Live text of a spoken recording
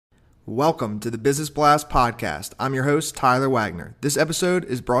Welcome to the Business Blast podcast. I'm your host, Tyler Wagner. This episode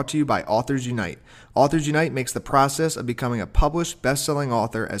is brought to you by Authors Unite. Authors Unite makes the process of becoming a published, best-selling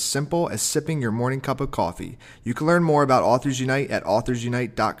author as simple as sipping your morning cup of coffee. You can learn more about Authors Unite at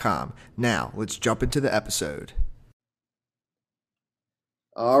authorsunite.com. Now, let's jump into the episode.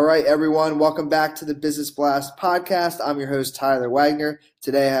 All right, everyone. Welcome back to the Business Blast podcast. I'm your host, Tyler Wagner.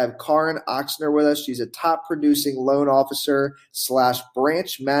 Today I have Karin Ochsner with us. She's a top producing loan officer /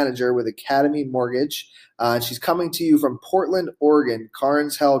 branch manager with Academy Mortgage. She's coming to you from Portland, Oregon.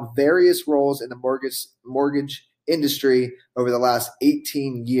 Karin's held various roles in the mortgage industry over the last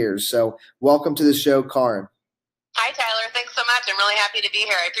 18 years. So welcome to the show, Karin. Hi, Tyler. Thanks so much. I'm really happy to be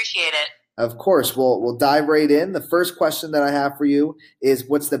here. I appreciate it. Of course. We'll dive right in. The first question that I have for you is,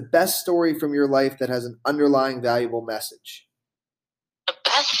 what's the best story from your life that has an underlying valuable message? The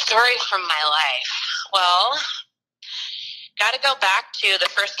best story from my life? Well, got to go back to the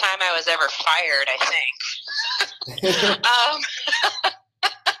first time I was ever fired, I think.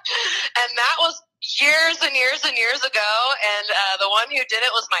 And that was years and years and years ago, and the one who did it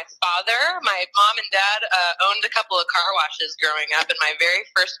was my father. My mom and dad owned a couple of car washes growing up, and my very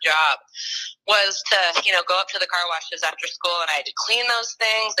first job was to, go up to the car washes after school, and I had to clean those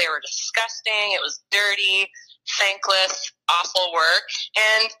things. They were disgusting. It was dirty, thankless, awful work,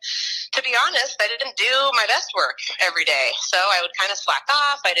 and to be honest, I didn't do my best work every day, so I would kind of slack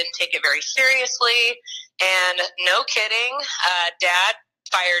off. I didn't take it very seriously, and no kidding, Dad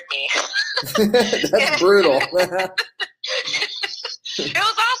fired me. That's brutal. It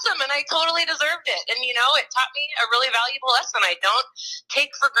was awesome, and I totally deserved it. And, it taught me a really valuable lesson. I don't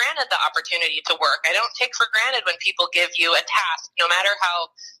take for granted the opportunity to work. I don't take for granted when people give you a task, no matter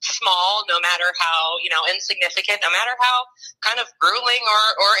how small, no matter how, insignificant, no matter how kind of grueling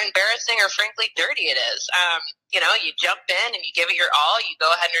or embarrassing or frankly dirty it is. You jump in and you give it your all. You go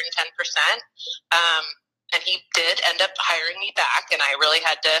 110%. And he did end up hiring me back, and I really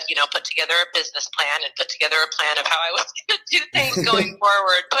had to, put together a business plan and put together a plan of how I was going to do things going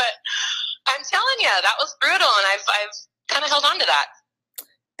forward. But I'm telling you, that was brutal, and I've kind of held on to that.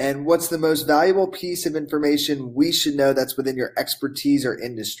 And what's the most valuable piece of information we should know that's within your expertise or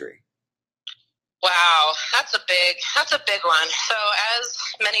industry? Wow, that's a big one. So as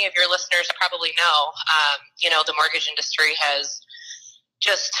many of your listeners probably know, the mortgage industry has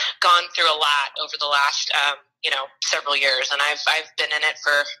just gone through a lot over the last, several years. And I've been in it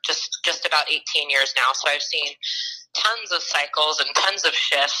for just about 18 years now. So I've seen tons of cycles and tons of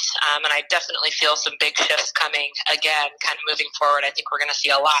shifts. And I definitely feel some big shifts coming again, kind of moving forward. I think we're going to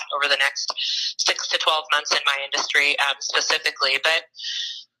see a lot over the next 6 to 12 months in my industry specifically. But,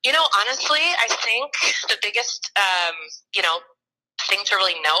 honestly, I think the biggest, thing to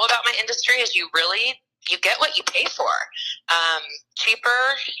really know about my industry is you get what you pay for.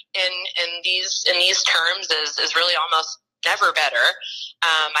 Cheaper in these terms is really almost never better.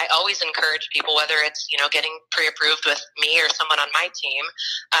 I always encourage people, whether it's getting pre-approved with me or someone on my team,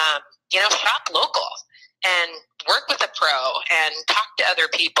 shop local and work with a pro and talk to other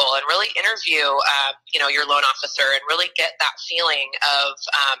people and really interview your loan officer and really get that feeling of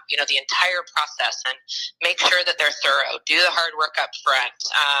the entire process and make sure that they're thorough. Do the hard work up front.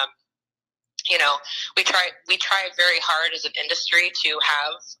 We try very hard as an industry to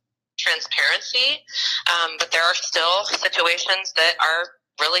have transparency, but there are still situations that are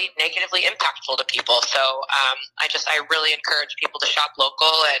really negatively impactful to people. So I really encourage people to shop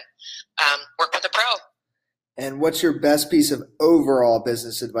local and work with a pro. And what's your best piece of overall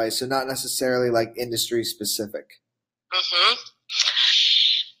business advice? So not necessarily like industry specific. Mm-hmm.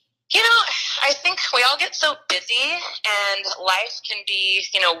 I think we all get so busy and life can be,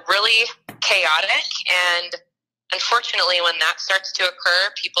 really chaotic. And unfortunately, when that starts to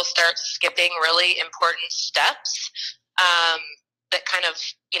occur, people start skipping really important steps that kind of,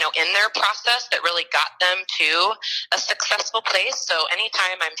 in their process that really got them to a successful place. So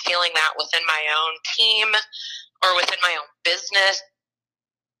anytime I'm feeling that within my own team or within my own business,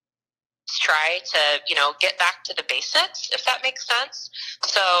 try to, get back to the basics, if that makes sense.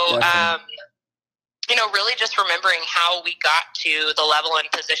 So, really just remembering how we got to the level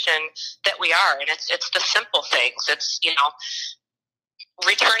and position that we are. And it's the simple things. It's,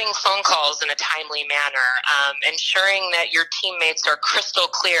 returning phone calls in a timely manner, ensuring that your teammates are crystal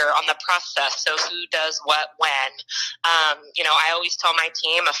clear on the process. So who does what when? I always tell my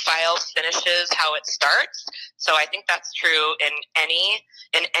team a file finishes how it starts. So I think that's true in any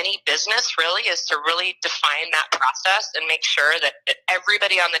business, really, is to really define that process and make sure that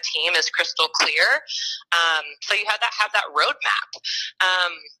everybody on the team is crystal clear. So you have that roadmap.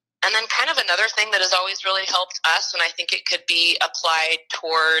 And then kind of another thing that has always really helped us, and I think it could be applied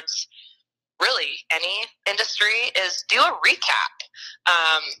towards really any industry, is do a recap.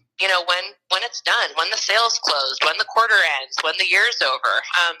 When it's done, when the sale's closed, when the quarter ends, when the year's over,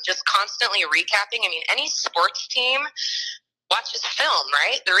 just constantly recapping. I mean, any sports team watches film,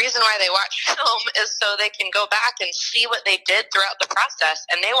 right? The reason why they watch film is so they can go back and see what they did throughout the process,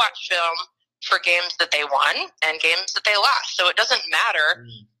 and they watch film for games that they won and games that they lost. So it doesn't matter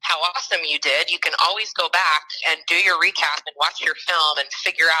how awesome you did. You can always go back and do your recap and watch your film and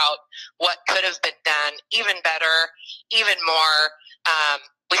figure out what could have been done even better, even more.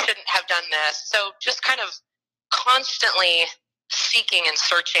 We shouldn't have done this. So just kind of constantly seeking and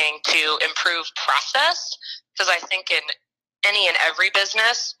searching to improve process, because I think in any and every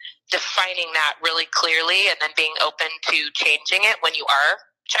business, defining that really clearly and then being open to changing it when you are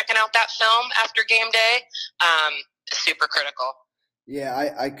checking out that film after game day is super critical.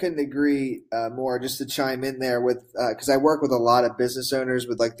 Yeah, I couldn't agree more. Just to chime in there with, because I work with a lot of business owners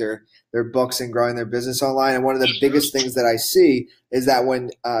with like their books and growing their business online. And one of the biggest things that I see is that when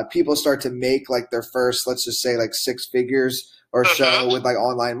people start to make like their first, let's just say like 6 figures or so with like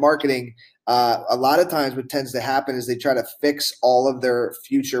online marketing, a lot of times what tends to happen is they try to fix all of their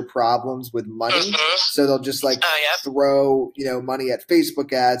future problems with money. So they'll just like throw, money at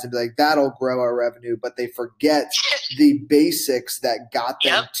Facebook ads and be like, that'll grow our revenue. But they forget the basics that got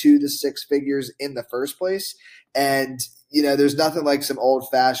them to the 6 figures in the first place. And, there's nothing like some old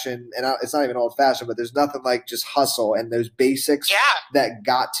fashioned, and it's not even old fashioned, but there's nothing like just hustle and those basics that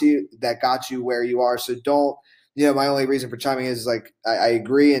got you where you are. So don't, my only reason for chiming in is like, I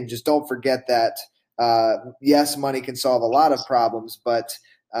agree. And just don't forget that, yes, money can solve a lot of problems, but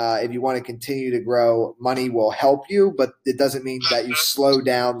if you want to continue to grow, money will help you, but it doesn't mean that you slow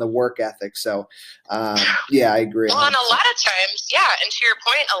down the work ethic. So, I agree. Well, and a lot of times, and to your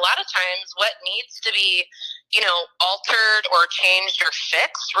point, a lot of times what needs to be, altered or changed or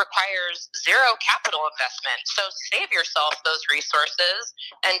fixed requires zero capital investment. So save yourself those resources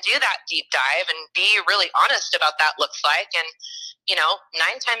and do that deep dive and be really honest about that looks like. And, 9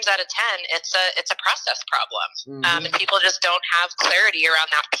 times out of 10, it's a process problem. And people just don't have clarity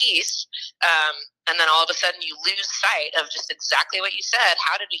around that piece. And then all of a sudden you lose sight of just exactly what you said.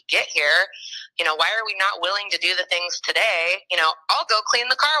 How did we get here? Why are we not willing to do the things today? I'll go clean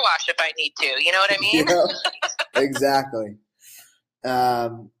the car wash if I need to. You know what I mean? Exactly.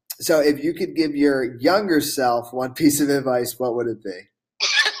 So if you could give your younger self one piece of advice, what would it be?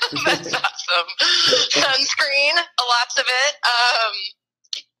 That's awesome. Sunscreen, lots of it.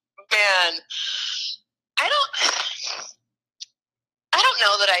 Man, I don't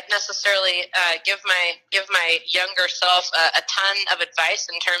know that I'd necessarily give my younger self a ton of advice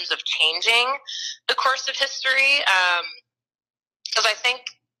in terms of changing the course of history, because I think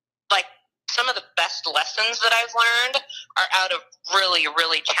like some of the best lessons that I've learned are out of really,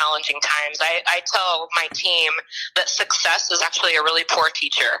 really challenging times. I tell my team that success is actually a really poor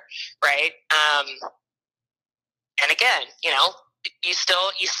teacher, right? And again, you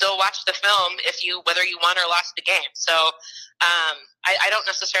still watch the film whether you won or lost the game. So I don't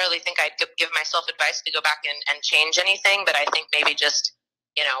necessarily think I'd give myself advice to go back and change anything, but I think maybe just,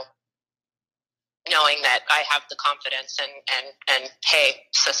 knowing that I have the confidence and hey,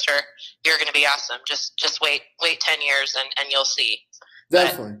 sister, you're going to be awesome. Just wait 10 years and you'll see.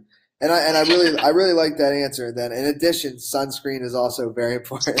 Definitely. And I really like that answer. Then in addition, sunscreen is also very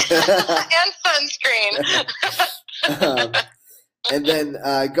important. And sunscreen. And then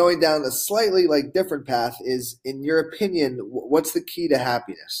going down a slightly like different path is, in your opinion, what's the key to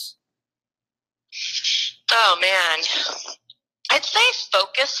happiness? Oh man, I'd say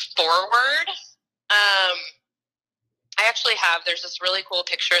focus forward. I actually there's this really cool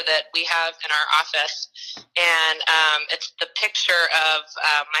picture that we have in our office, and it's the picture of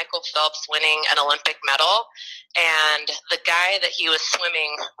Michael Phelps winning an Olympic medal, and the guy that he was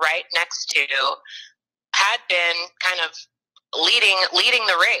swimming right next to had been kind of leading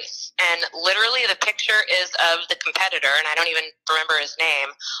the race, and literally the picture is of the competitor, and I don't even remember his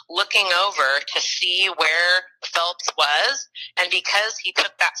name, looking over to see where Phelps was, and because he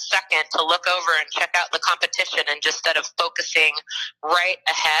took that second to look over and check out the competition and just instead of focusing right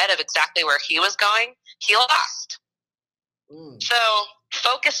ahead of exactly where he was going, he lost. So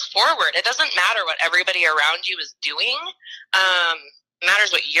focus forward. It doesn't matter what everybody around you is doing.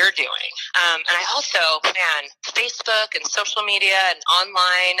 Matters what you're doing. And I also, Facebook and social media and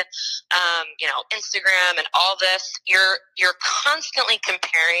online, Instagram and all this, you're constantly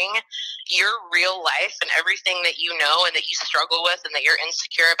comparing your real life and everything that you know and that you struggle with and that you're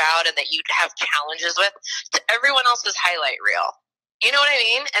insecure about and that you have challenges with to everyone else's highlight reel. You know what I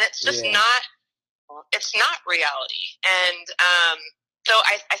mean? And it's just not reality. And so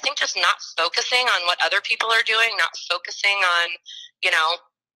I think just not focusing on what other people are doing, not focusing on,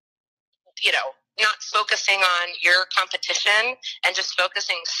 not focusing on your competition and just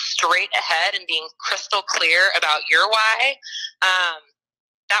focusing straight ahead and being crystal clear about your why,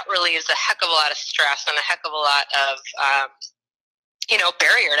 that relieves a heck of a lot of stress and a heck of a lot of,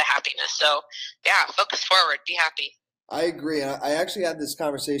 barrier to happiness. So yeah, focus forward, be happy. I agree. And I actually had this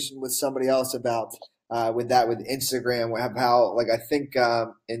conversation with somebody else about with Instagram, how like I think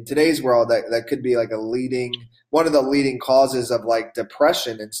in today's world that could be like one of the leading causes of like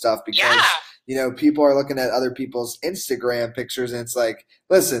depression and stuff, because people are looking at other people's Instagram pictures and it's like,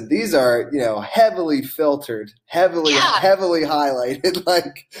 listen, these are heavily filtered, heavily highlighted,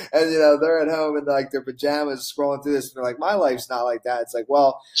 like, and they're at home in like their pajamas scrolling through this and they're like, my life's not like that. It's like,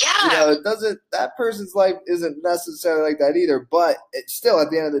 well, that person's life isn't necessarily like that either, but it's still, at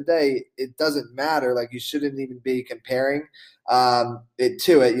the end of the day, it doesn't matter. Like, you shouldn't even be comparing it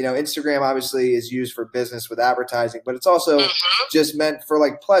to it. Instagram obviously is used for business with advertising, but it's also just meant for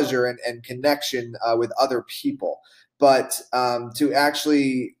like pleasure and connection with other people. But to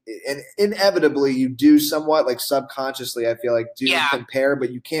actually, and inevitably you do somewhat, like subconsciously, I feel like compare,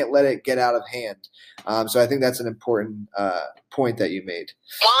 but you can't let it get out of hand. So I think that's an important point that you made.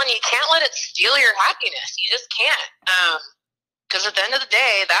 Well, and you can't let it steal your happiness. You just can't. Because at the end of the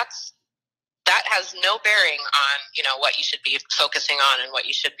day, that has no bearing on, what you should be focusing on and what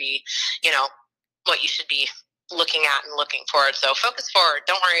you should be, what you should be looking at and looking forward. So focus forward.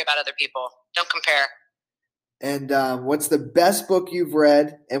 Don't worry about other people. Don't compare. And what's the best book you've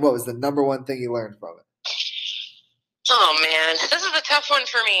read, and what was the number one thing you learned from it? Oh man, this is a tough one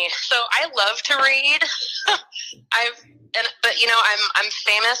for me. So I love to read. But I'm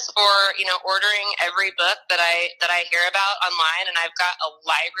famous for ordering every book that I hear about online, and I've got a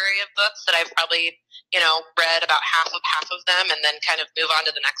library of books that I've probably read about half of them, and then kind of move on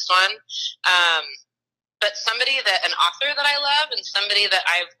to the next one. But an author that I love, and somebody that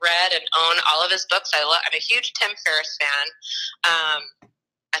I've read and own all of his books, I'm a huge Tim Ferriss fan.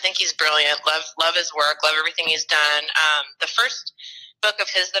 I think he's brilliant. Love his work. Love everything he's done. The first book of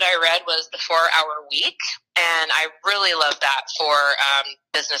his that I read was The 4-Hour Week, and I really love that for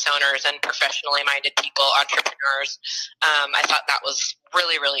business owners and professionally minded people, entrepreneurs. I thought that was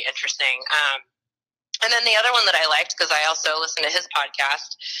really, really interesting. And then the other one that I liked, because I also listen to his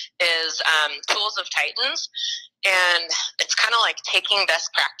podcast, is Tools of Titans. And it's kind of like taking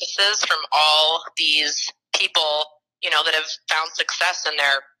best practices from all these people, that have found success in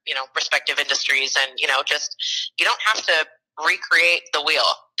their, respective industries. And, just, you don't have to recreate the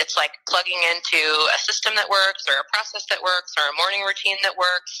wheel. It's like plugging into a system that works, or a process that works, or a morning routine that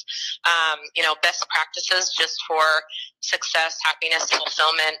works. Best practices just for success, happiness,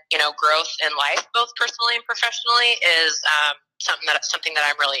 fulfillment, growth in life, both personally and professionally, is something that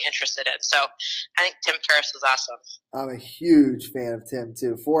I'm really interested in. So I think Tim Ferriss is awesome. I'm a huge fan of Tim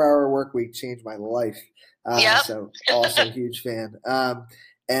too. 4-Hour Work Week changed my life. So also a huge fan.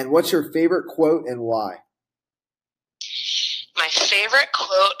 And what's your favorite quote and why? My favorite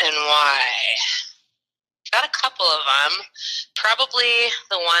quote and why? Got a couple of them. Probably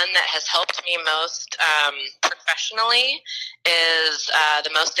the one that has helped me most professionally is the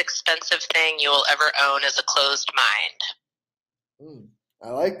most expensive thing you will ever own is a closed mind.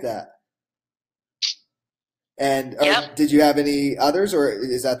 I like that. And did you have any others, or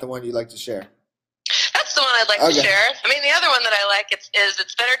is that the one you'd like to share? That's the one I'd like to share. I mean, the other one that I like is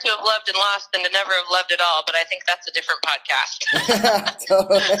it's better to have loved and lost than to never have loved at all, but I think that's a different podcast.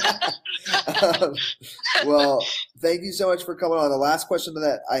 Well, thank you so much for coming on. The last question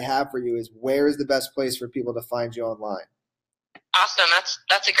that I have for you is, where is the best place for people to find you online? Awesome.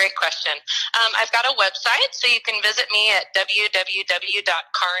 That's a great question. I've got a website, so you can visit me at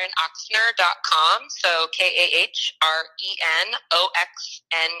www.karenoxner.com. So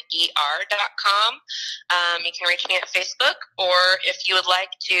KARENOXNER.com. You can reach me at Facebook, or if you would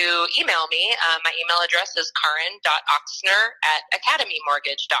like to email me, my email address is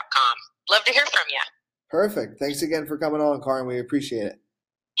karen.oxner@academymortgage.com. Love to hear from you. Perfect. Thanks again for coming on, Karen. We appreciate it.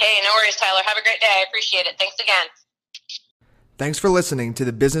 Hey, no worries, Tyler. Have a great day. I appreciate it. Thanks again. Thanks for listening to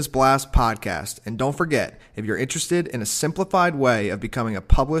the Business Blast podcast. And don't forget, if you're interested in a simplified way of becoming a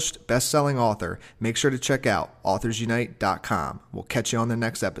published best-selling author, make sure to check out authorsunite.com. We'll catch you on the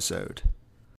next episode.